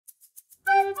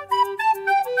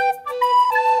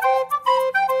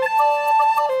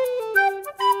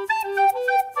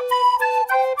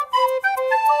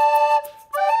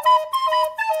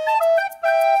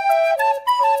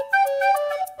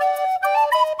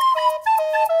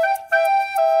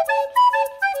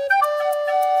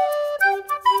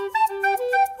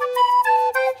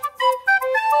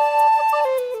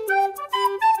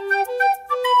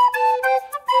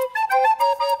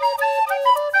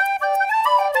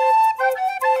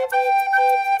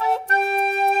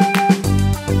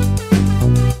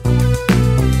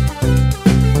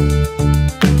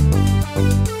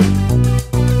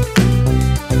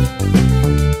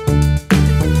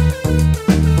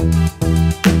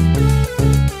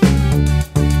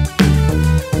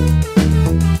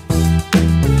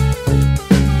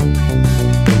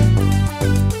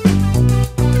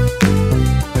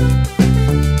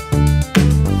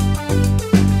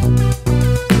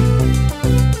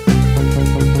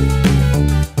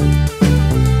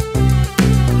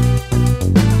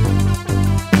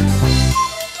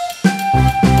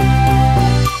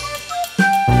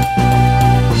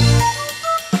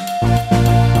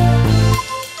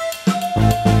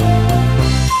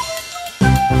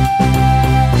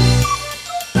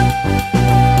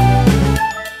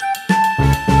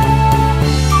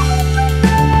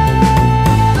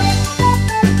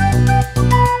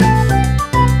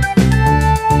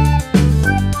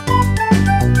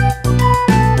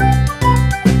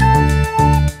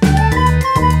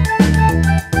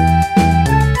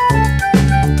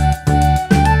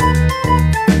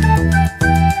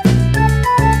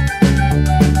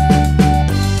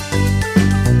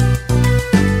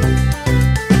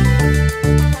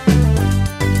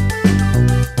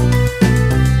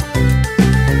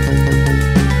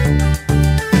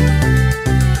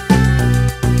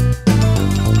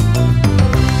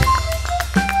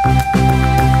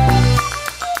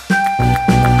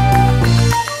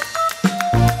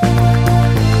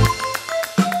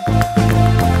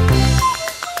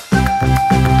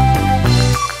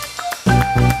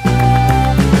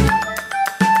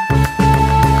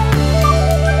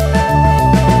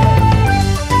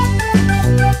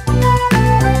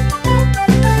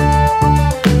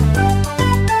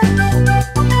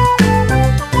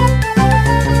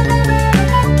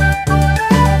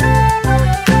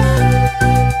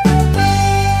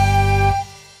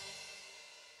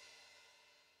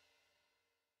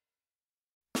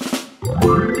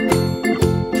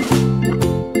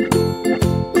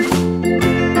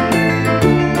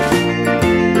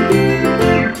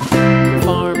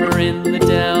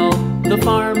the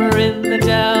farmer in the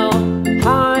dell.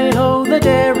 Hi-ho, the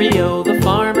dairy-o, the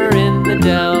farmer in the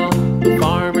dell. The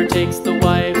farmer takes the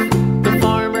wife, the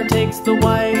farmer takes the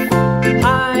wife.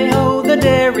 Hi-ho, the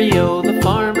dairy-o, the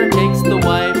farmer takes the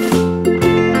wife.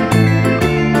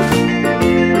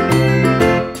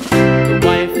 The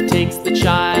wife takes the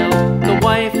child, the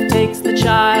wife takes the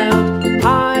child.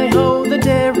 Hi-ho, the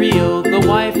dairy-o, the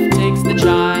wife takes the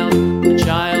child. The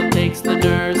child takes the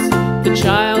nurse, the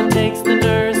child takes the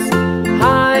nurse.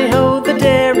 Hi-ho, the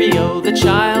dairy-o, the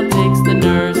child takes the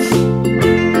nurse.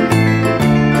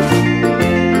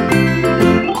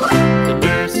 The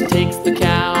nurse takes the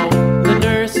cow, the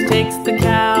nurse takes the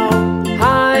cow.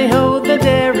 Hi-ho, the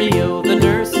dairy-o, the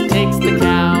nurse takes the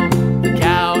cow. The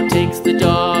cow takes the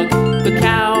dog, the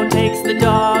cow takes the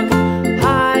dog.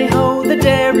 Hi-ho, the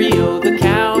dairy-o, the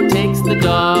cow takes the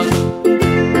dog.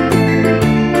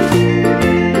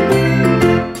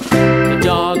 The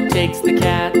dog takes the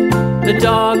cat, the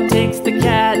dog takes the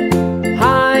cat.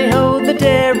 Hi-ho, the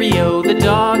dairy-o, the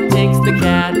dog takes the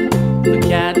cat. The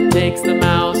cat takes the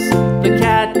mouse,